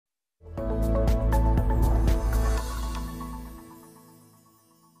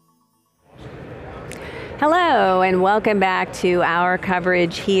Hello, and welcome back to our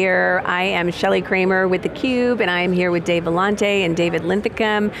coverage here. I am Shelly Kramer with theCUBE, and I am here with Dave Vellante and David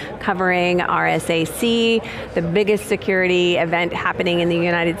Linthicum covering RSAC, the biggest security event happening in the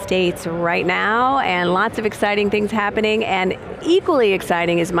United States right now, and lots of exciting things happening, and equally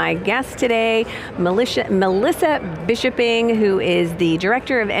exciting is my guest today, Melissa Bischoping, who is the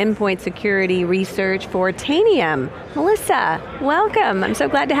Director of Endpoint Security Research for Tanium. Melissa, welcome, I'm so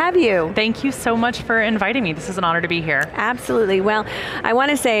glad to have you. Thank you so much for inviting me. This is an honor to be here. Absolutely. Well, I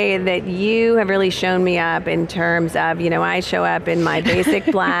want to say that you have really shown me up in terms of, I show up in my basic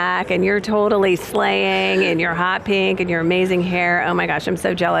black and you're totally slaying in your hot pink and your amazing hair. Oh my gosh, I'm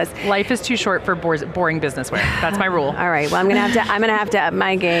so jealous. Life is too short for boring business wear. That's my rule. All right, well I'm going to have to up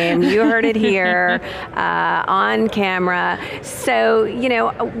my game. You heard it here on camera. So,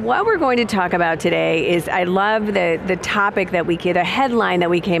 what we're going to talk about today is, I love the topic that the headline that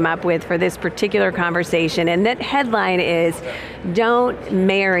we came up with for this particular conversation, and that headline is, don't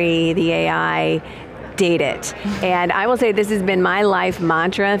marry the AI, date it. And I will say this has been my life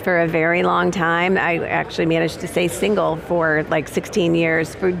mantra for a very long time. I actually managed to stay single for like 16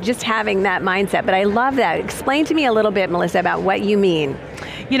 years for just having that mindset, but I love that. Explain to me a little bit, Melissa, about what you mean.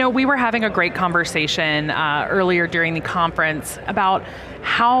 We were having a great conversation earlier during the conference about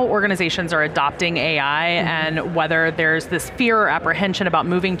how organizations are adopting AI and whether there's this fear or apprehension about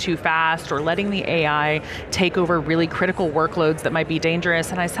moving too fast or letting the AI take over really critical workloads that might be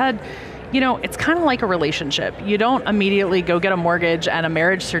dangerous. And I said, it's kind of like a relationship. You don't immediately go get a mortgage and a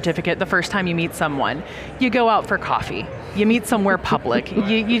marriage certificate the first time you meet someone. You go out for coffee. You meet somewhere public.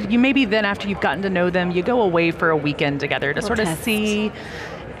 you maybe then, after you've gotten to know them, you go away for a weekend together to sort of see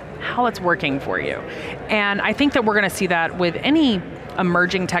how it's working for you. And I think that we're going to see that with any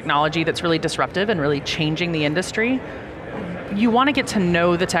emerging technology that's really disruptive and really changing the industry. You want to get to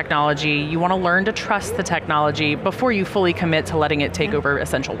know the technology, you want to learn to trust the technology before you fully commit to letting it take over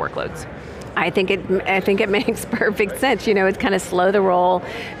essential workloads. I think it makes perfect sense. It's kind of slow the roll.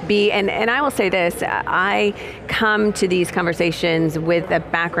 And I will say this, I come to these conversations with a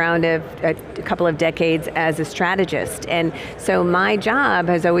background of a couple of decades as a strategist. And so my job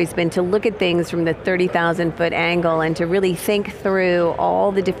has always been to look at things from the 30,000 foot angle and to really think through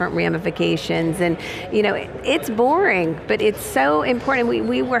all the different ramifications. And it's boring, but it's so important.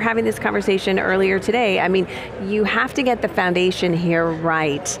 We were having this conversation earlier today. I mean, you have to get the foundation here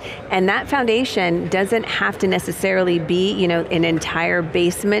right. And that foundation doesn't have to necessarily be, an entire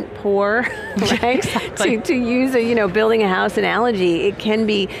basement pour, right? Exactly. To use a, building a house analogy. It can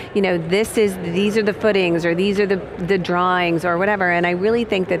be, these are the footings, or these are the drawings, or whatever. And I really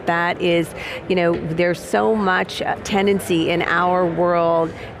think that is, there's so much tendency in our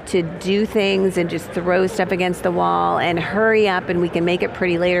world to do things and just throw stuff against the wall and hurry up and we can make it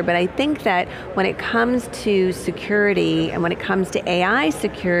pretty later. But I think that when it comes to security and when it comes to AI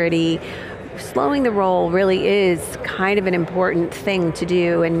security, slowing the roll really is kind of an important thing to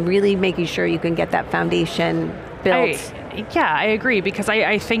do, and really making sure you can get that foundation built. I agree, because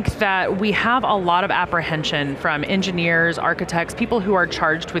I think that we have a lot of apprehension from engineers, architects, people who are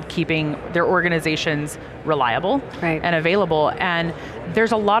charged with keeping their organizations reliable and available. And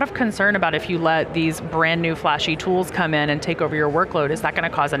there's a lot of concern about, if you let these brand new flashy tools come in and take over your workload, is that going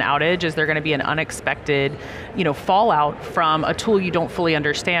to cause an outage? Is there going to be an unexpected fallout from a tool you don't fully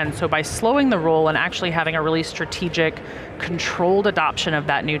understand? So by slowing the roll and actually having a really strategic, controlled adoption of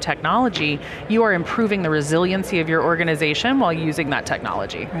that new technology, you are improving the resiliency of your organization while using that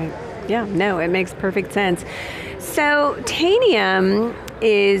technology. Right. Yeah, no, it makes perfect sense. So Tanium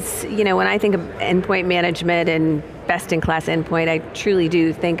is, when I think of endpoint management and best-in-class endpoint, I truly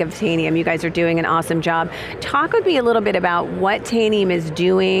do think of Tanium. You guys are doing an awesome job. Talk with me a little bit about what Tanium is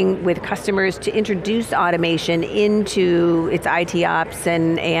doing with customers to introduce automation into its IT ops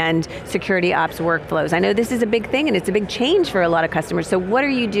and security ops workflows. I know this is a big thing and it's a big change for a lot of customers. So what are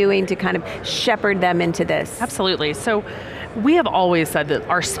you doing to kind of shepherd them into this? Absolutely. So we have always said that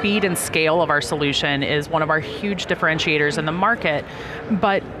our speed and scale of our solution is one of our huge differentiators in the market,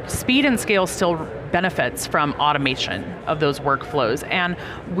 but speed and scale still benefits from automation of those workflows. And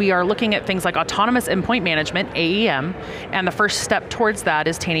we are looking at things like autonomous endpoint management, AEM, and the first step towards that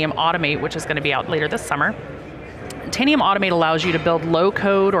is Tanium Automate, which is going to be out later this summer. Tanium Automate allows you to build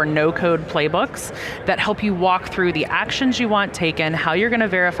low-code or no-code playbooks that help you walk through the actions you want taken, how you're going to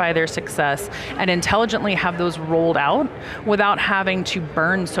verify their success, and intelligently have those rolled out without having to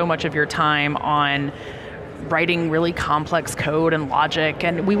burn so much of your time on writing really complex code and logic.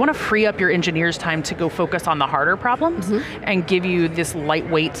 And we want to free up your engineers' time to go focus on the harder problems and give you this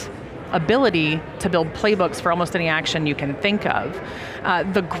lightweight ability to build playbooks for almost any action you can think of.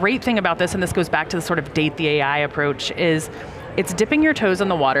 The great thing about this, and this goes back to the sort of date the AI approach, is it's dipping your toes in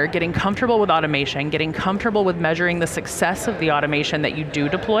the water, getting comfortable with automation, getting comfortable with measuring the success of the automation that you do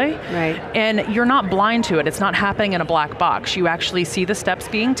deploy. Right. And you're not blind to it. It's not happening in a black box. You actually see the steps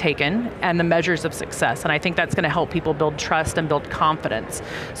being taken and the measures of success. And I think that's going to help people build trust and build confidence.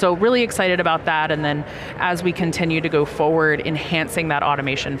 So really excited about that. And then as we continue to go forward, enhancing that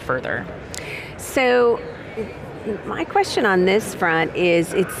automation further. So, my question on this front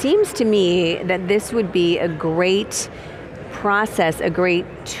is, it seems to me that this would be a great process, a great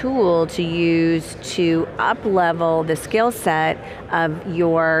tool to use to up-level the skill set of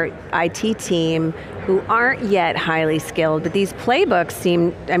your IT team who aren't yet highly skilled, but these playbooks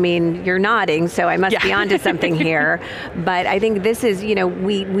seem, I mean, you're nodding, so I must be onto something here, but I think this is,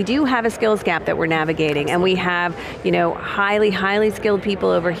 we do have a skills gap that we're navigating, and we have, highly skilled people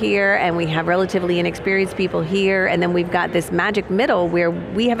over here, and we have relatively inexperienced people here, and then we've got this magic middle where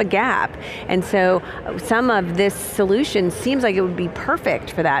we have a gap, and so some of this solution seems like it would be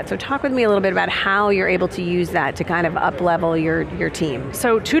perfect for that. So talk with me a little bit about how you're able to use that to kind of up-level your team.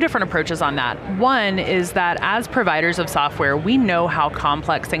 So 2 different approaches on that. One is that as providers of software, we know how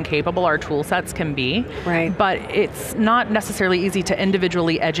complex and capable our tool sets can be, right. But it's not necessarily easy to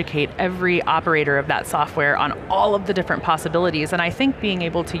individually educate every operator of that software on all of the different possibilities, and I think being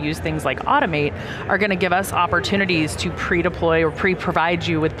able to use things like Automate are going to give us opportunities to pre-deploy or pre-provide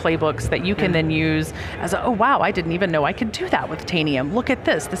you with playbooks that you can then use as oh wow, I didn't even know I could do that with Tanium. Look at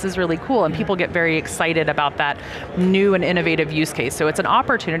this is really cool, and people get very excited about that new and innovative use case. So it's an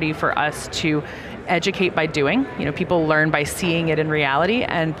opportunity for us to educate by doing. People learn by seeing it in reality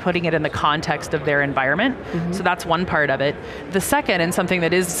and putting it in the context of their environment. So that's one part of it. The second, and something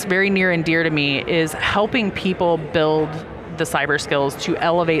that is very near and dear to me, is helping people build the cyber skills to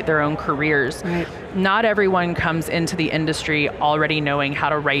elevate their own careers. Right. Not everyone comes into the industry already knowing how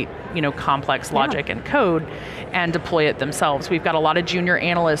to write, complex logic and code and deploy it themselves. We've got a lot of junior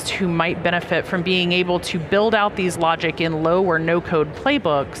analysts who might benefit from being able to build out these logic in low or no code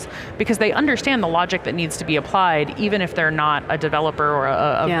playbooks because they understand the logic that needs to be applied, even if they're not a developer or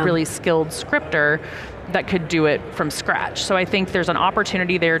a really skilled scripter that could do it from scratch. So I think there's an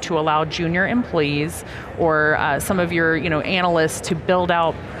opportunity there to allow junior employees or some of your analysts to build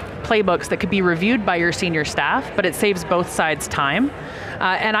out playbooks that could be reviewed by your senior staff, but it saves both sides time.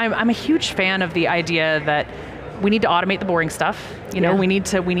 And I'm a huge fan of the idea that we need to automate the boring stuff. We need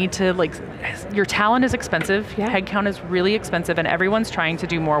to like, your talent is expensive, headcount is really expensive, and everyone's trying to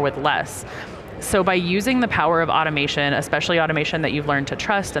do more with less. So by using the power of automation, especially automation that you've learned to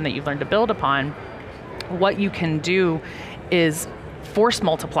trust and that you've learned to build upon, what you can do is force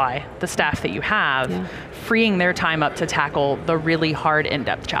multiply the staff that you have, freeing their time up to tackle the really hard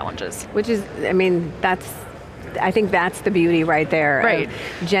in-depth challenges. Which is, I think that's the beauty right there. Right.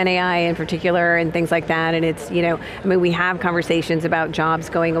 Gen AI in particular and things like that, and it's, we have conversations about jobs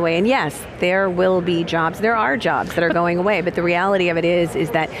going away, and yes, there will be jobs, there are jobs that are going away, but the reality of it is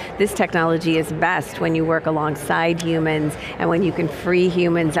that this technology is best when you work alongside humans and when you can free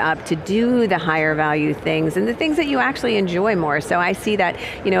humans up to do the higher value things and the things that you actually enjoy more. So I see that,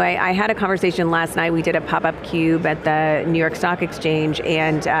 I had a conversation last night, we did a pop-up CUBE at the New York Stock Exchange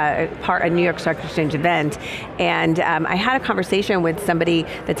and a New York Stock Exchange event, and I had a conversation with somebody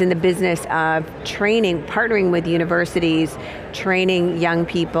that's in the business of training, partnering with universities, training young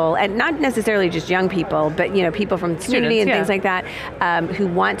people, and not necessarily just young people, but people from the community and things like that, who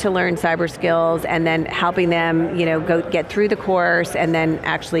want to learn cyber skills, and then helping them go get through the course and then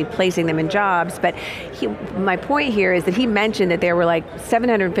actually placing them in jobs. But my point here is that he mentioned that there were like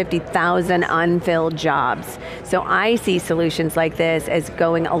 750,000 unfilled jobs. So I see solutions like this as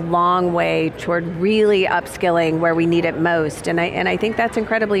going a long way toward really upskilling where we need it most, and I think that's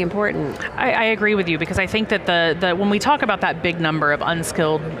incredibly important. I agree with you, because I think that when we talk about that big number of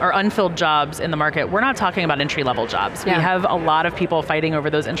unskilled or unfilled jobs in the market, we're not talking about entry-level jobs. We have a lot of people fighting over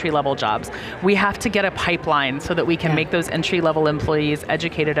those entry-level jobs. We have to get a pipeline so that we can make those entry-level employees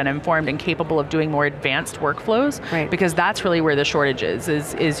educated and informed and capable of doing more advanced workflows, because that's really where the shortage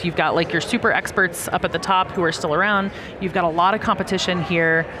is you've got like your super experts up at the top who are still around, you've got a lot of competition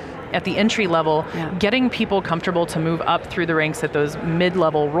here at the entry level. Getting people comfortable to move up through the ranks at those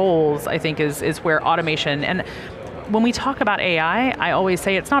mid-level roles, I think is where automation, and when we talk about AI, I always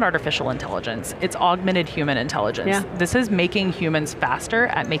say it's not artificial intelligence, it's augmented human intelligence. This is making humans faster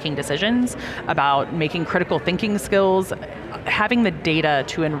at making decisions, about making critical thinking skills, having the data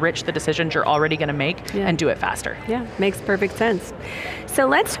to enrich the decisions you're already going to make and do it faster. Yeah, makes perfect sense. So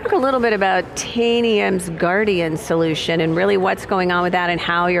let's talk a little bit about Tanium's Guardian solution and really what's going on with that and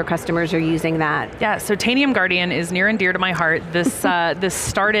how your customers are using that. Yeah, so Tanium Guardian is near and dear to my heart. This this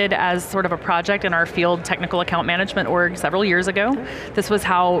started as sort of a project in our field technical account management org several years ago. This was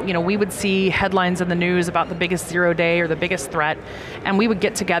how we would see headlines in the news about the biggest zero day or the biggest threat, and we would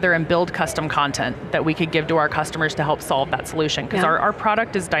get together and build custom content that we could give to our customers to help solve that solution. Because our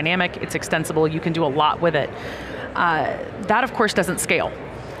product is dynamic, it's extensible, you can do a lot with it. That of course doesn't scale.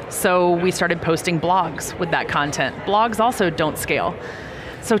 So we started posting blogs with that content. Blogs also don't scale.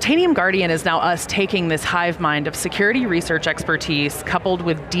 So Tanium Guardian is now us taking this hive mind of security research expertise coupled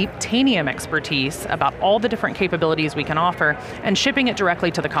with deep Tanium expertise about all the different capabilities we can offer and shipping it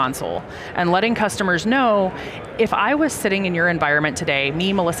directly to the console and letting customers know, if I was sitting in your environment today,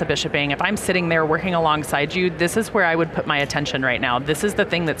 me, Melissa Bischoping, if I'm sitting there working alongside you, this is where I would put my attention right now. This is the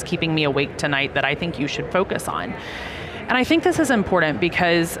thing that's keeping me awake tonight that I think you should focus on. And I think this is important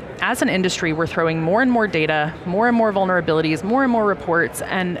because as an industry, we're throwing more and more data, more and more vulnerabilities, more and more reports,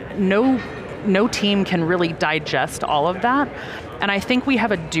 and no team can really digest all of that. And I think we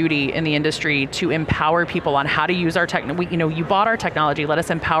have a duty in the industry to empower people on how to use our technology. You bought our technology, let us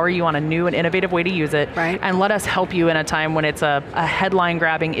empower you on a new and innovative way to use it, right. And let us help you in a time when it's a headline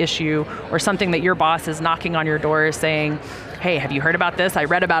grabbing issue or something that your boss is knocking on your door saying, hey, have you heard about this? I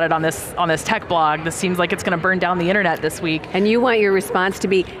read about it on this tech blog. This seems like it's going to burn down the internet this week. And you want your response to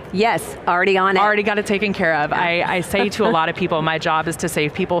be, yes, already on it. Already got it taken care of. I say to a lot of people, my job is to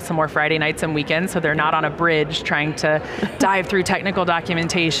save people some more Friday nights and weekends so they're not on a bridge trying to dive through technical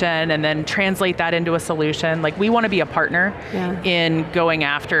documentation and then translate that into a solution. Like, we want to be a partner in going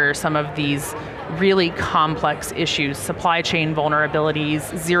after some of these really complex issues, supply chain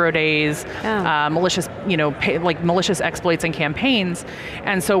vulnerabilities, 0 days, malicious, malicious exploits and campaigns.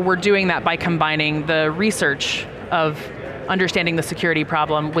 And so we're doing that by combining the research of understanding the security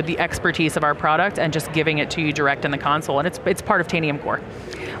problem with the expertise of our product and just giving it to you direct in the console. And it's part of Tanium Core.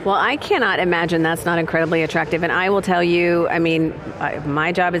 Well, I cannot imagine that's not incredibly attractive. And I will tell you,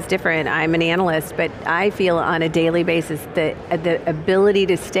 my job is different. I'm an analyst, but I feel on a daily basis the ability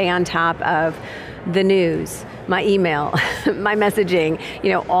to stay on top of the news, my email, my messaging,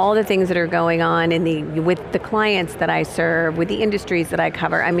 all the things that are going on with the clients that I serve, with the industries that I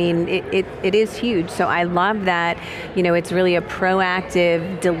cover. It is huge. So I love that, it's really a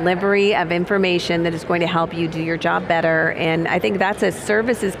proactive delivery of information that is going to help you do your job better. And I think that's a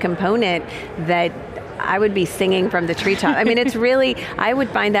services component that I would be singing from the treetop. It's really, I would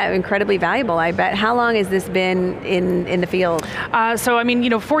find that incredibly valuable, I bet. How long has this been in the field?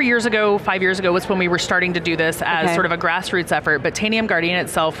 4 years ago, 5 years ago was when we were starting to do this as sort of a grassroots effort, but Tanium Guardian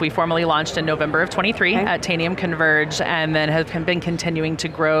itself, we formally launched in November of 23 at Tanium Converge, and then have been continuing to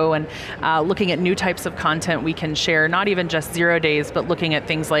grow and looking at new types of content we can share, not even just 0 days, but looking at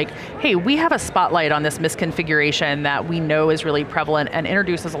things like, hey, we have a spotlight on this misconfiguration that we know is really prevalent and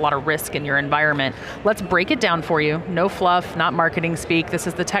introduces a lot of risk in your environment. Let's break it down for you. No fluff, not marketing speak. This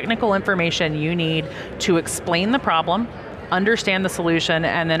is the technical information you need to explain the problem, understand the solution,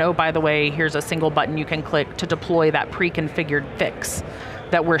 and then, oh, by the way, here's a single button you can click to deploy that pre-configured fix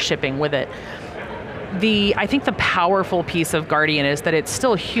that we're shipping with it. I think the powerful piece of Guardian is that it's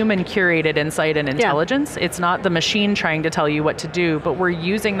still human curated insight and intelligence. It's not the machine trying to tell you what to do, but we're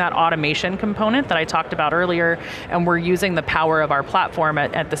using that automation component that I talked about earlier, and we're using the power of our platform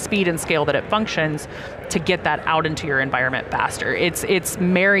at the speed and scale that it functions to get that out into your environment faster. It's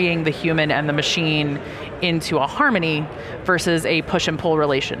marrying the human and the machine into a harmony versus a push and pull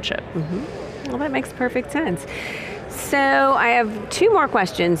relationship. Mm-hmm. Well, that makes perfect sense. So I have two more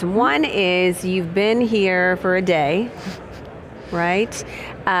questions. One is, you've been here for a day, right?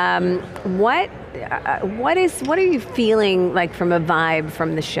 What are you feeling like from a vibe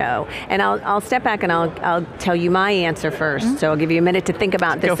from the show? And I'll step back and I'll tell you my answer first. So I'll give you a minute to think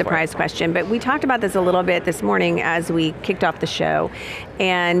about this surprise question. But we talked about this a little bit this morning as we kicked off the show.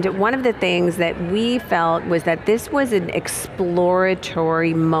 And one of the things that we felt was that this was an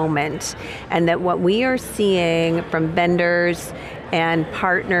exploratory moment, and that what we are seeing from vendors and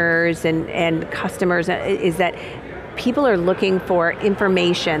partners and customers is that people are looking for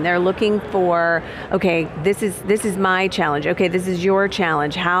information. They're looking for, okay, this is my challenge. Okay, this is your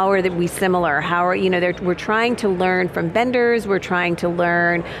challenge. How are we similar? We're trying to learn from vendors. We're trying to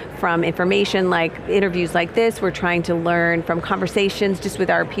learn from information like interviews like this. We're trying to learn from conversations just with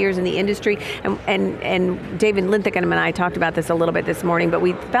our peers in the industry. And David Linthicum and I talked about this a little bit this morning, but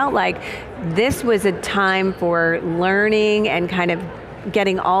we felt like this was a time for learning and kind of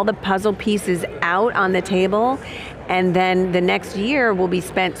getting all the puzzle pieces out on the table, and then the next year will be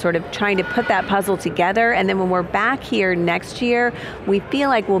spent sort of trying to put that puzzle together, and then when we're back here next year, we feel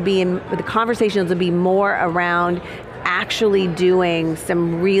like the conversations will be more around actually doing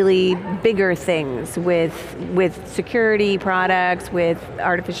some really bigger things with security products, with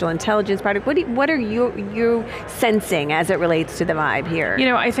artificial intelligence products. What are you sensing as it relates to the vibe here?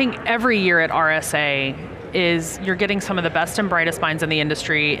 I think every year at RSA you're getting some of the best and brightest minds in the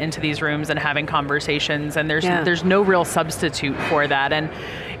industry into these rooms and having conversations, and there's no real substitute for that. And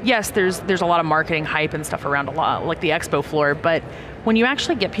yes, there's a lot of marketing hype and stuff around a lot, like the expo floor, but when you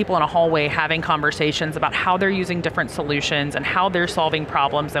actually get people in a hallway having conversations about how they're using different solutions and how they're solving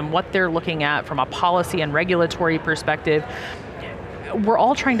problems and what they're looking at from a policy and regulatory perspective, we're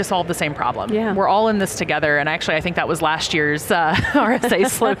all trying to solve the same problem. Yeah. We're all in this together, and actually I think that was last year's RSA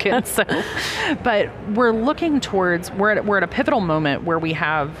slogan. But we're looking towards, we're at a pivotal moment where we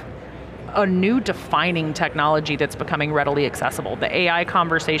have a new defining technology that's becoming readily accessible. The AI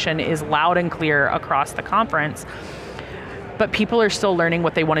conversation is loud and clear across the conference, but people are still learning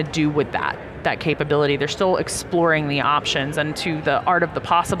what they want to do with that capability. They're still exploring the options, and to the art of the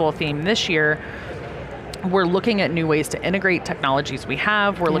possible theme this year, we're looking at new ways to integrate technologies we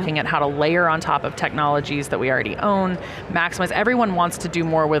have. We're looking at how to layer on top of technologies that we already own, maximize. Everyone wants to do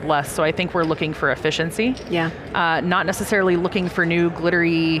more with less, so I think we're looking for efficiency. Yeah. Not necessarily looking for new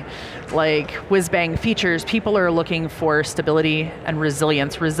glittery, like whiz-bang features. People are looking for stability and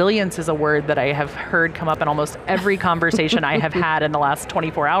resilience. Resilience is a word that I have heard come up in almost every conversation I have had in the last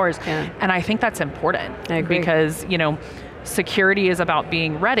 24 hours, and I think that's important. I agree. Because, security is about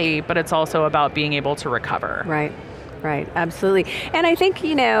being ready, but it's also about being able to recover. Right, absolutely. And I think,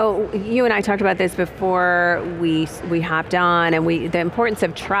 you and I talked about this before we hopped on, and the importance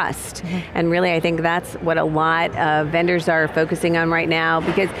of trust. And really, I think that's what a lot of vendors are focusing on right now,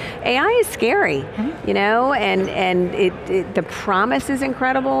 because AI is scary, and the promise is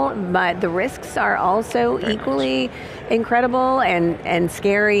incredible, but the risks are also equally incredible and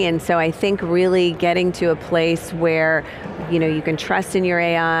scary. And so I think really getting to a place where you can trust in your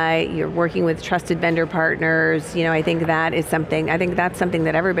AI, you're working with trusted vendor partners, I think that's something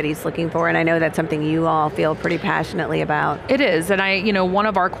that everybody's looking for, and I know that's something you all feel pretty passionately about. It is, and one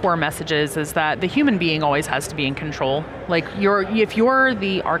of our core messages is that the human being always has to be in control. Like if you're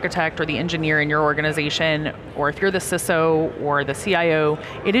the architect or the engineer in your organization, or if you're the CISO or the CIO,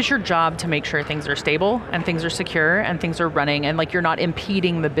 it is your job to make sure things are stable and things are secure and things are running, and you're not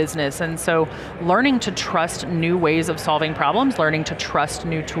impeding the business. And so learning to trust new ways of solving problems, learning to trust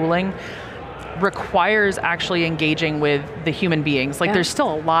new tooling, requires actually engaging with the human beings. There's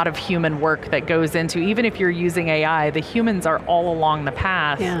still a lot of human work that goes into, even if you're using AI, the humans are all along the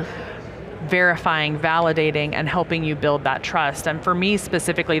path, verifying, validating, and helping you build that trust. And for me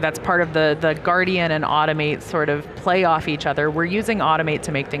specifically, that's part of the Guardian and Automate sort of play off each other. We're using Automate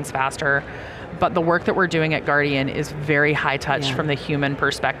to make things faster, but the work that we're doing at Guardian is very high touch from the human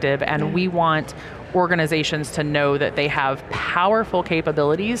perspective, and we want organizations to know that they have powerful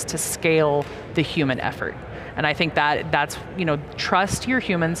capabilities to scale the human effort. And I think that's, trust your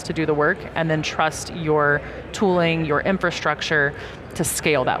humans to do the work, and then trust your tooling, your infrastructure to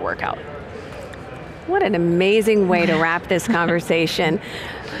scale that work out. What an amazing way to wrap this conversation.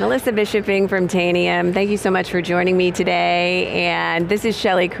 Melissa Bischoping from Tanium, thank you so much for joining me today. And this is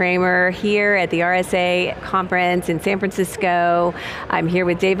Shelly Kramer here at the RSA Conference in San Francisco. I'm here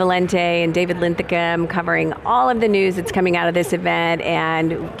with Dave Valente and David Linthicum, covering all of the news that's coming out of this event.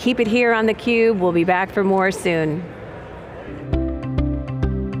 And keep it here on theCUBE. We'll be back for more soon.